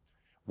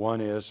 One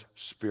is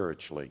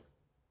spiritually.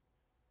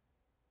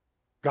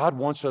 God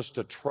wants us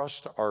to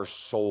trust our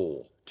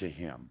soul to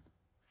Him.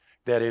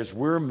 That as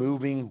we're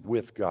moving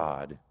with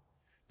God,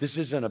 this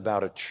isn't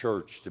about a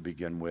church to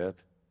begin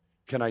with.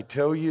 Can I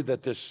tell you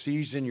that this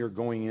season you're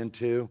going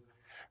into,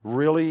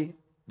 really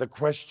the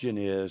question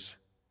is,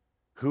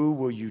 who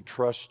will you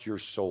trust your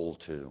soul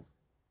to?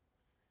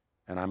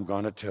 And I'm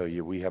going to tell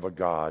you, we have a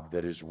God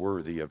that is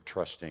worthy of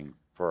trusting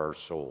for our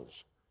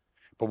souls.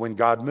 But when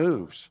God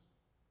moves,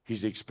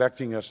 He's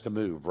expecting us to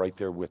move right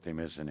there with Him,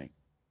 isn't He?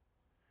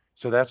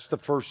 So that's the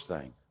first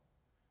thing,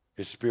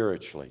 is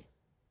spiritually.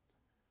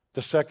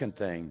 The second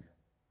thing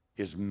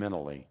is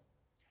mentally.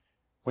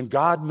 When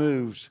God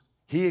moves,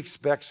 He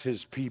expects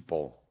His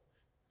people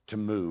to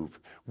move.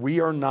 We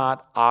are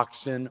not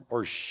oxen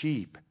or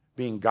sheep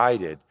being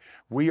guided.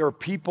 We are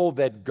people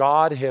that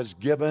God has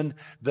given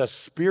the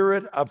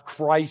Spirit of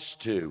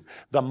Christ to,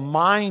 the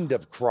mind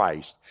of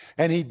Christ.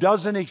 And He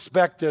doesn't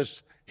expect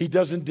us, He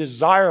doesn't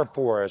desire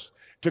for us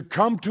to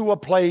come to a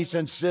place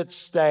and sit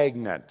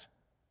stagnant.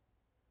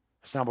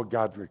 That's not what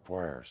God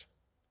requires.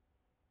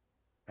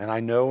 And I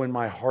know in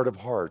my heart of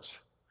hearts,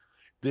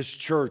 this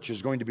church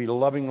is going to be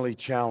lovingly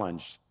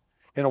challenged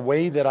in a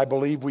way that I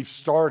believe we've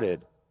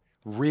started.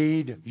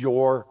 Read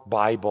your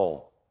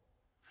Bible.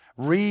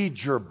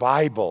 Read your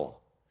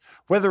Bible.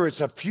 Whether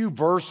it's a few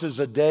verses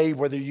a day,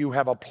 whether you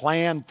have a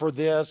plan for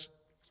this,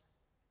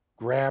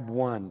 grab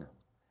one.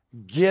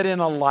 Get in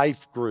a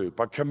life group,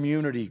 a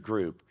community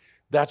group.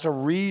 That's a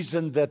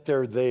reason that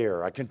they're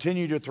there. I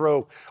continue to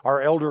throw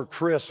our elder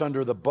Chris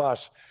under the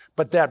bus,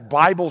 but that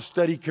Bible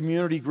study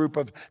community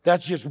group,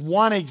 that's just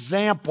one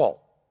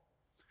example.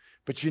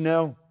 But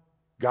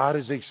God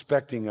is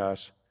expecting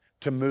us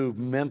to move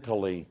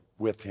mentally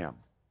with Him.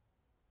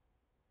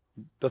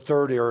 The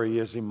third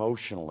area is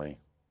emotionally.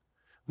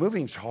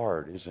 Moving's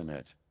hard, isn't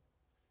it?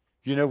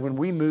 When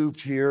we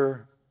moved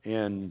here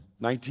in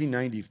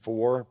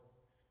 1994,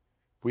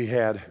 we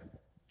had, did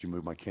you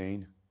move my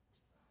cane?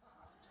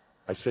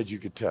 I said you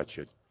could touch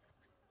it.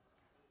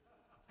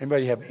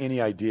 Anybody have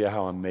any idea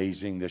how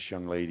amazing this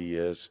young lady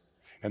is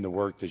and the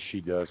work that she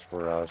does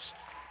for us?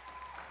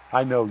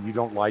 I know you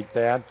don't like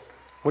that.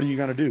 What are you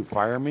going to do?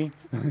 Fire me?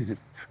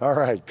 All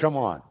right, come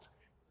on.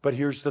 But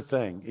here's the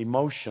thing.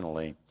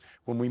 Emotionally,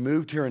 when we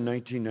moved here in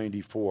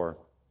 1994,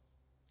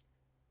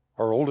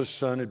 our oldest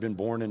son had been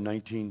born in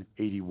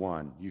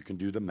 1981. You can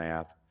do the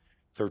math,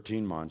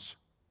 13 months.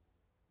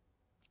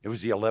 It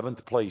was the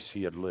 11th place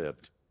he had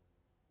lived.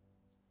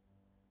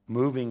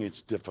 Moving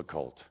is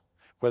difficult,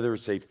 whether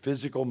it's a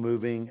physical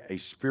moving, a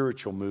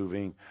spiritual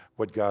moving,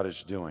 what God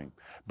is doing.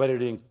 But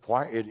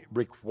it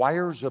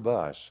requires of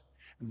us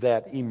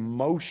that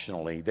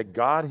emotionally, that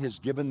God has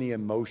given the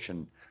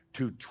emotion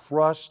to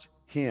trust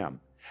Him.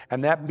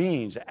 And that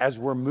means as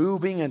we're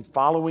moving and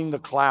following the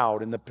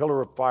cloud and the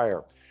pillar of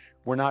fire,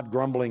 we're not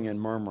grumbling and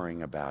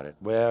murmuring about it.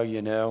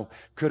 Well,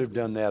 could have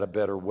done that a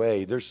better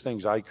way. There's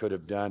things I could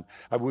have done.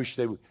 I wish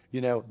they would.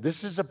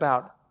 This is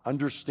about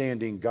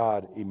understanding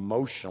God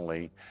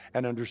emotionally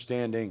and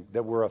understanding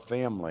that we're a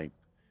family.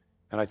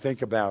 And I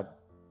think about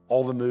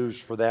all the moves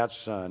for that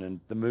son and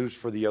the moves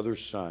for the other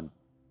son.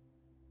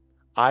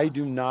 I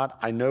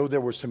know there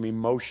were some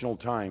emotional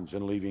times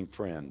in leaving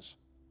friends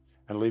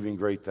and leaving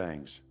great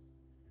things.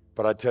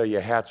 But I tell you,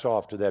 hats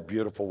off to that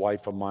beautiful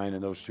wife of mine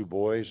and those two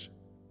boys.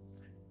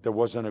 There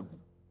wasn't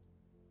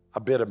a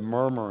bit of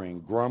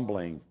murmuring,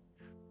 grumbling,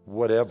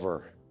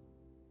 whatever,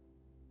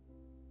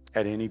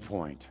 at any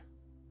point.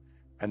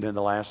 And then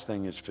the last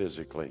thing is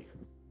physically.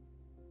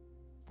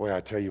 Boy, I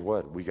tell you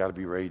what, we got to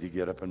be ready to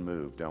get up and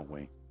move, don't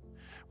we?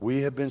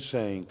 We have been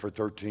saying for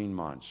 13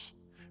 months,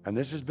 and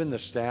this has been the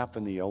staff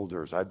and the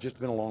elders. I've just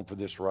been along for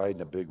this ride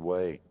in a big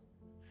way.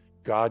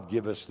 God,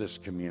 give us this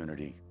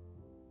community.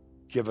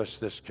 Give us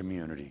this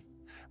community.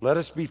 Let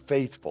us be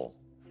faithful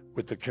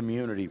with the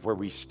community where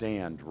we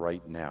stand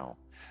right now.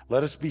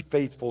 Let us be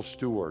faithful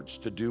stewards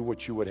to do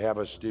what you would have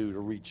us do to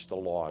reach the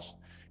lost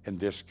in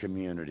this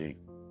community.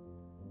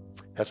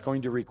 That's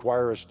going to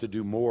require us to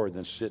do more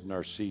than sit in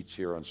our seats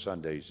here on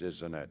Sundays,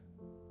 isn't it?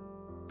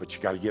 But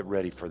you got to get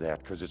ready for that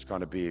because it's going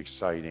to be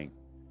exciting.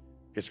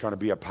 It's going to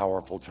be a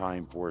powerful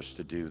time for us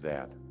to do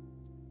that.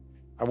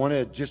 I want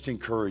to just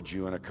encourage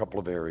you in a couple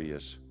of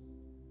areas.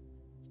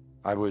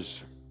 I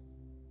was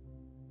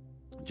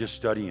just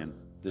studying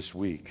this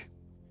week,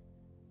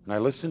 and I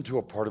listened to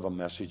a part of a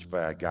message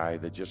by a guy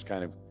that just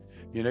kind of,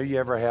 you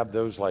ever have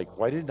those like,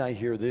 why didn't I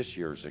hear this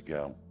years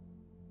ago?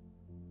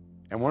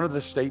 And one of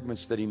the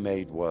statements that he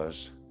made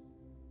was,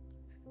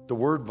 the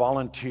word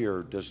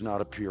volunteer does not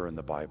appear in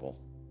the Bible.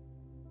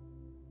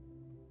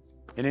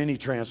 In any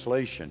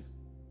translation,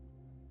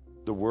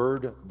 the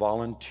word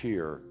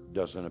volunteer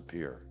doesn't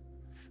appear.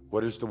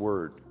 What is the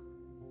word?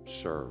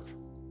 Serve.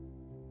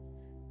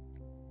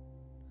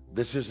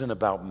 This isn't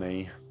about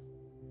me.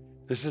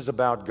 This is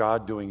about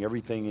God doing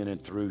everything in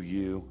and through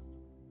you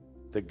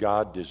that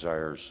God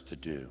desires to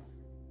do.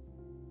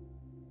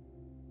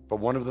 But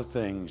one of the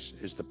things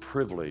is the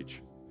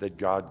privilege that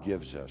God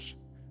gives us,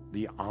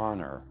 the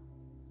honor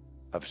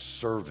of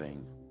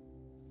serving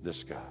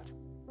this God.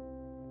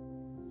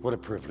 What a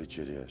privilege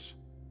it is.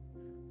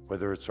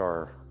 Whether it's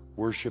our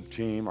worship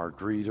team, our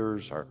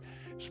greeters, our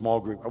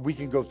small group, we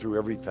can go through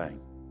everything.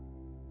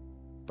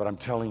 But I'm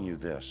telling you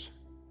this,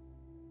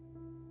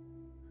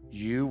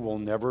 you will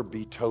never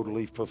be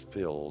totally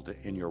fulfilled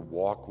in your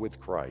walk with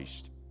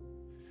Christ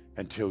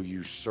until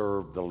you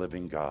serve the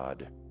living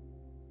God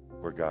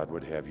where God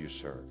would have you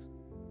serve.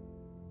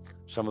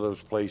 Some of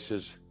those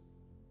places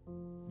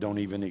don't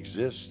even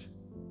exist.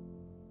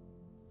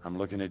 I'm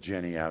looking at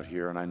Jenny out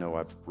here, and I know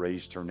I've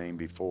raised her name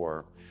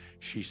before.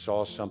 She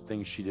saw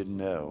something she didn't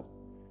know,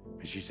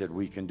 and she said,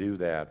 we can do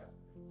that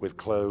with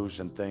clothes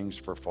and things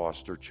for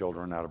foster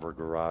children out of her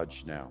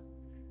garage now.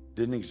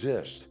 Didn't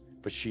exist,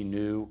 but she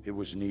knew it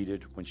was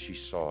needed when she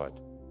saw it.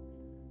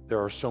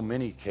 There are so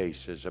many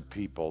cases of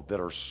people that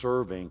are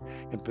serving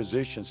in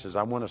positions, says,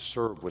 I want to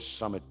serve with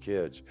Summit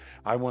Kids.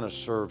 I want to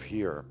serve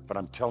here. But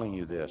I'm telling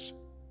you this,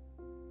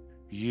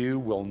 you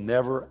will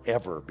never,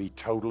 ever be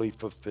totally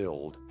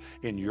fulfilled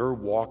in your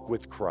walk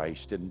with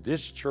Christ, in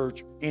this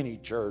church, any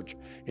church,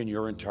 in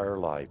your entire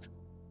life,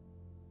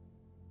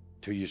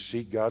 till you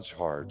seek God's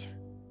heart,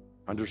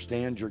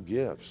 understand your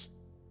gifts,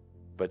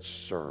 but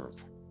serve,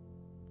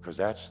 because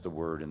that's the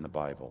word in the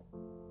Bible.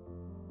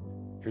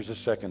 Here's the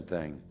second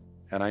thing,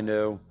 and I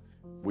know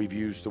we've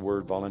used the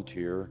word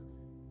volunteer.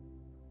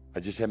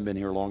 I just haven't been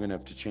here long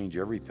enough to change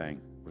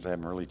everything, because I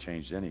haven't really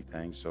changed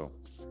anything, so.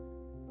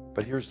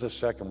 But here's the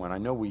second one. I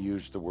know we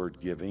use the word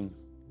giving,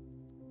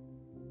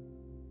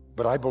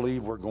 but I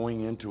believe we're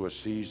going into a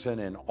season,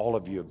 and all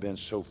of you have been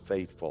so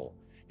faithful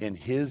in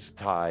His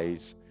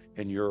tithes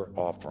and your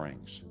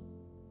offerings.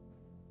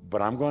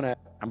 But I'm going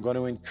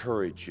to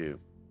encourage you.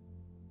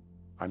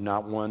 I'm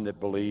not one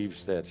that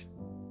believes that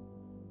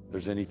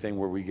there's anything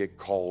where we get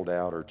called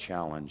out or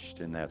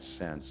challenged in that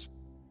sense.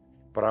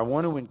 But I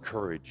want to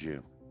encourage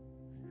you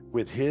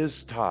with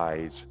His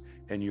tithes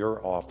and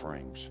your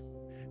offerings,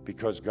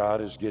 because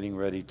God is getting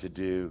ready to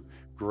do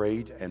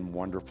great and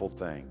wonderful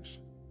things.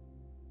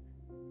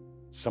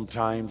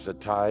 Sometimes a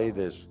tithe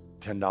is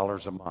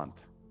 $10 a month.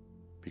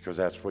 because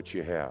that's what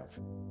you have.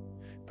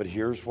 But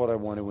here's what I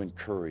want to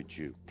encourage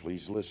you.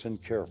 Please listen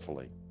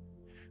carefully.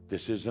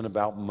 This isn't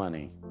about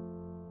money.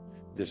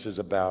 This is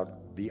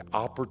about the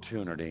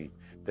opportunity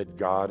that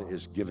God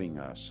is giving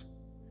us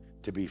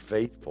to be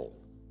faithful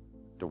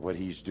to what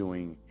He's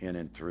doing in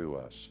and through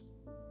us.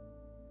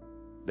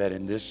 That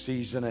in this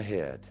season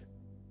ahead,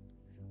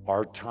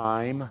 our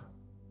time,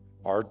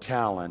 our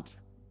talent,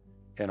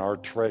 and our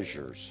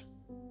treasures,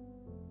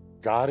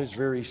 God is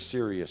very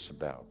serious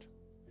about.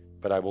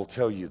 But I will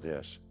tell you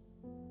this,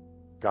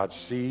 God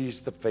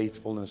sees the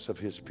faithfulness of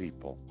His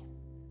people.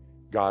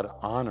 God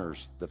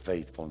honors the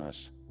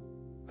faithfulness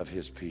of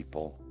His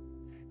people.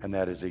 And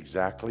that is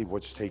exactly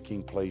what's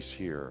taking place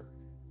here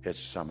at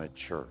Summit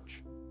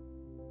Church.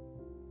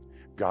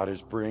 God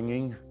is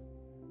bringing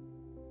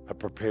a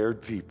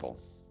prepared people,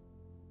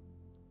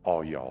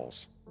 all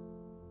y'alls,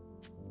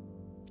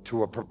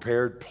 to a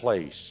prepared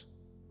place,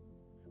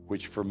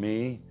 which for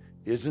me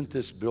isn't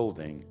this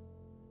building,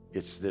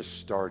 it's this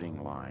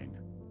starting line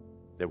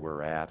that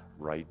we're at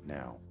right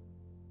now.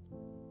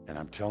 And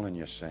I'm telling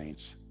you,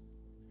 saints,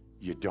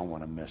 you don't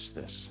want to miss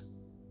this.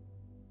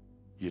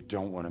 You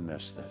don't want to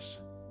miss this.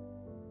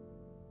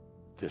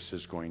 This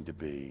is going to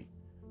be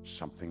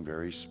something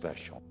very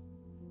special.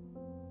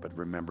 But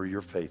remember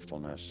your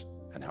faithfulness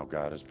and how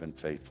God has been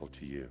faithful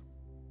to you.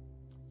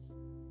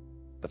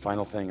 The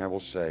final thing I will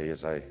say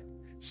as I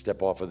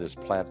step off of this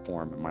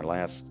platform in my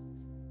last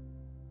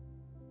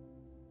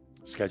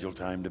scheduled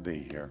time to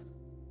be here.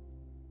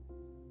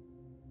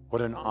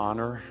 What an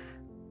honor,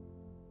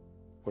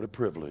 what a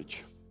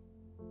privilege,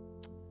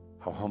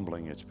 how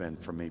humbling it's been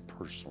for me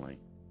personally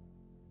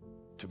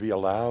to be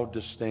allowed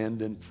to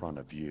stand in front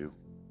of you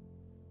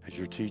as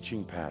your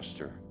teaching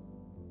pastor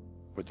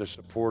with the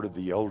support of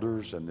the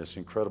elders and this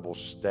incredible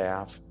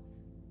staff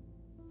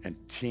and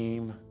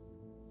team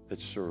that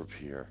serve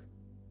here.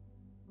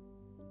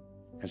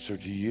 And so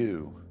to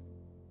you,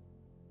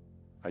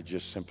 I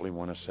just simply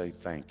want to say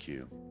thank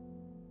you.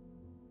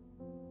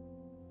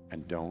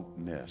 And don't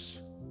miss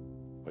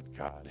what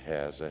God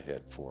has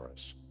ahead for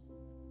us.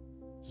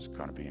 It's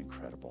going to be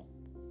incredible.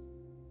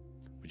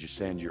 Would you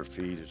stand to your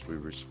feet as we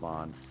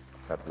respond?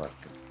 God bless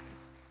you.